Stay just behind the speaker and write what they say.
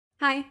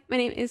Hi, my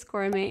name is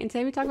Korame, and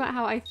today we talk about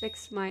how I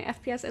fixed my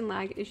FPS and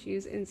lag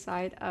issues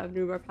inside of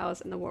Nerub'ar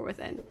Palace and the War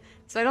Within.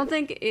 So I don't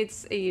think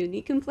it's a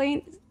unique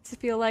complaint to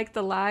feel like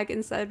the lag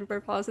inside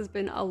Nerub'ar Palace has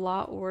been a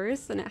lot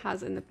worse than it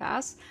has in the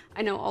past.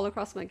 I know all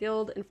across my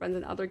guild and friends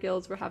in other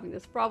guilds were having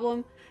this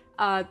problem.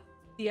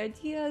 The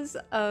ideas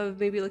of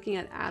maybe looking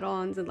at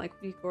add-ons and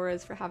like weak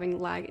auras for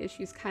having lag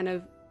issues kind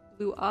of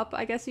blew up,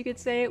 I guess you could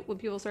say, when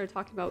people started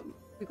talking about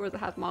weak auras that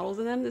have models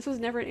in them. This was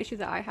never an issue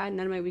that I had.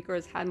 None of my weak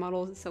auras had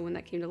models, so when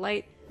that came to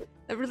light,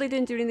 that really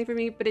didn't do anything for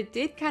me, but it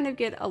did kind of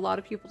get a lot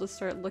of people to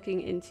start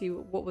looking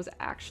into what was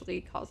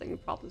actually causing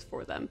problems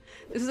for them.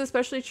 This is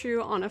especially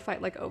true on a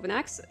fight like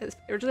Overnax.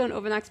 Originally on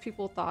Overnax,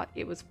 people thought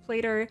it was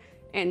Plater,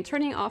 and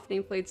turning off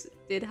nameplates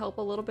did help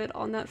a little bit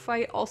on that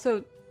fight.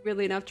 Also,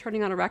 really enough,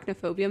 turning on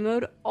Arachnophobia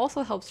mode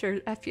also helps your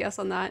FPS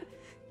on that,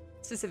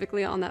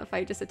 specifically on that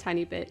fight, just a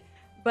tiny bit.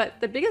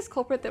 But the biggest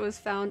culprit that was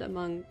found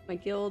among my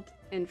guild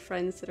and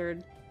friends that are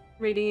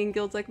raiding in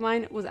guilds like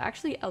mine was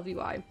actually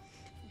ElvUI.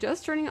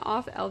 Just turning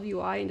off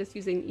ElvUI and just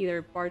using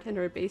either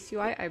bartender or base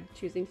UI, I'm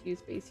choosing to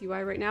use base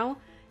UI right now,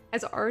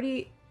 has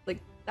already, like,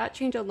 that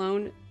change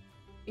alone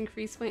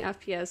increased my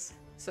FPS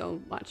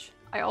so much.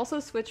 I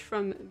also switched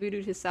from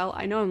Vuhdo to Cell.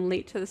 I know I'm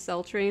late to the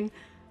Cell train.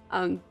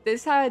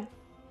 This had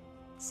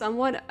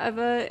somewhat of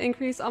an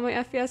increase on my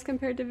FPS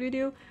compared to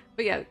Vuhdo,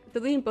 but yeah,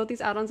 deleting both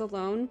these add-ons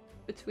alone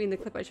between the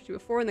clip I showed you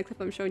before and the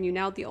clip I'm showing you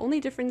now, the only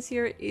difference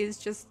here is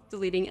just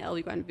deleting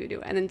ElvUI and Vuhdo,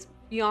 and then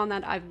beyond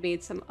that I've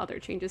made some other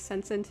changes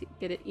since then to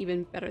get it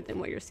even better than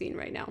what you're seeing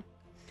right now.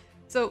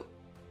 So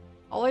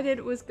all I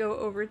did was go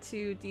over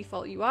to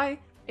default UI.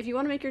 If you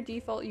want to make your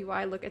default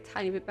UI look a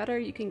tiny bit better,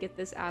 you can get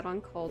this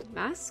add-on called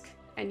Mask,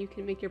 and you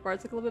can make your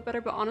bards look a little bit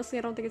better, but honestly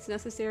I don't think it's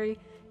necessary.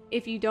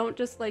 If you don't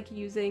just like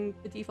using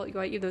the default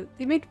UI, even though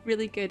they made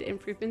really good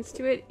improvements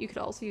to it, you could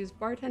also use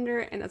Bartender,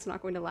 and that's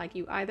not going to lag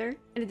you either.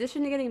 In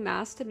addition to getting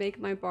Mask to make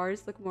my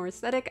bars look more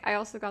aesthetic, I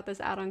also got this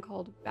add-on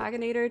called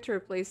Baginator to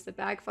replace the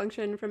bag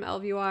function from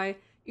ElvUI.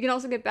 You can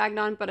also get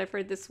Bagnon, but I've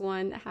heard this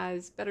one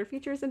has better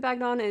features than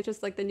Bagnon, and it's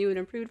just like the new and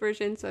improved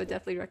version, so I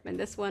definitely recommend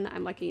this one.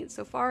 I'm liking it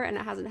so far, and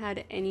it hasn't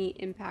had any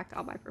impact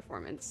on my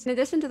performance. In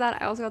addition to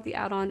that, I also got the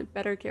add-on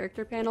Better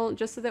Character Panel,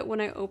 just so that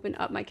when I open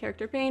up my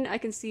character pane, I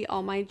can see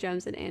all my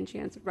gems and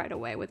enchants right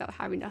away without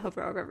having to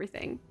hover over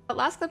everything. The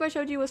last clip I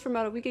showed you was from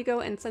about a week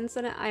ago, and since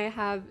then I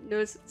have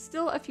noticed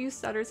still a few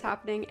stutters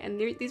happening, and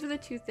these are the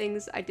two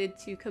things I did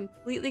to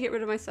completely get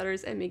rid of my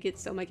stutters and make it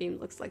so my game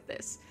looks like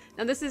this.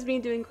 Now this is me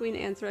doing Queen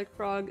Ansarek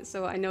prog,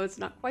 so I know it's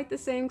not quite the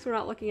same because we're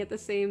not looking at the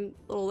same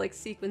little like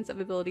sequence of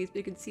abilities, but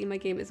you can see my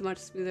game is much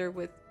smoother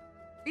with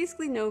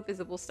basically no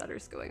visible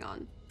stutters going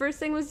on. First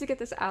thing was to get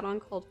this add-on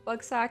called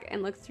BagSack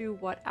and look through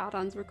what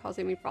add-ons were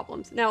causing me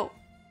problems. Now,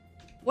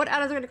 what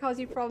add-ons are going to cause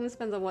you problems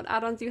depends on what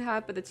add-ons you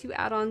have, but the two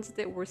add-ons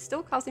that were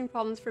still causing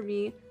problems for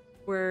me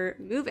were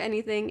Move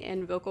Anything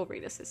and Vocal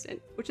Raid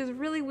Assistant, which is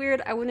really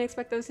weird. I wouldn't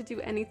expect those to do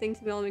anything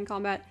to me while I'm in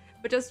combat,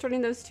 but just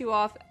turning those two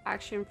off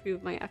actually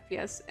improved my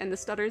FPS and the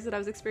stutters that I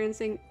was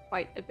experiencing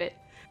quite a bit.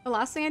 The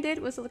last thing I did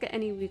was to look at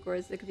any weak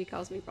auras that could be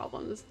causing me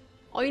problems.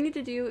 All you need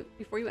to do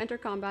before you enter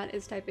combat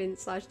is type in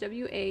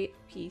 /WA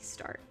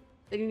pstart.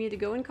 Then you need to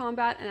go in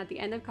combat, and at the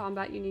end of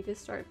combat you need to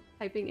start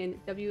typing in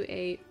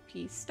WA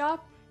pstop,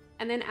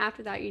 and then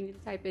after that you need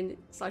to type in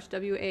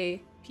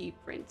 /WA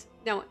pprint.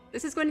 Now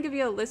this is going to give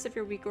you a list of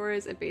your weak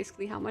auras and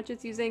basically how much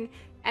it's using.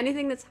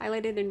 Anything that's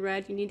highlighted in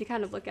red you need to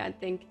kind of look at and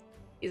think,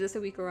 is this a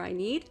weak aura I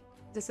need?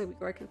 Is this a weak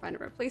aura I can find a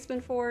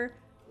replacement for?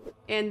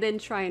 And then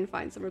try and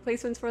find some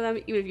replacements for them,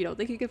 even if you don't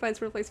think you can find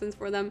some replacements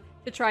for them,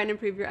 to try and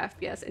improve your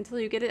FPS until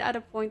you get it at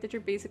a point that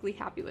you're basically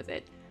happy with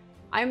it.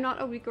 I'm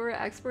not a weak aura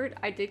expert.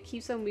 I did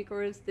keep some weak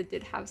auras that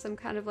did have some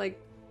kind of like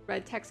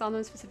red text on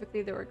them,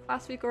 specifically there were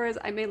class weak auras.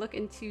 I may look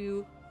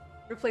into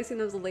replacing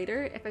those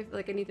later if I feel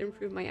like I need to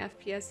improve my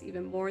FPS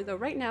even more, though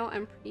right now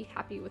I'm pretty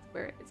happy with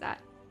where it's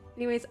at.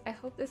 Anyways, I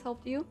hope this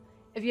helped you.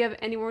 If you have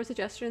any more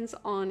suggestions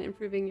on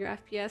improving your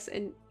FPS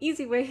and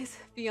easy ways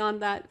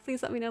beyond that,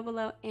 please let me know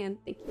below, and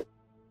thank you.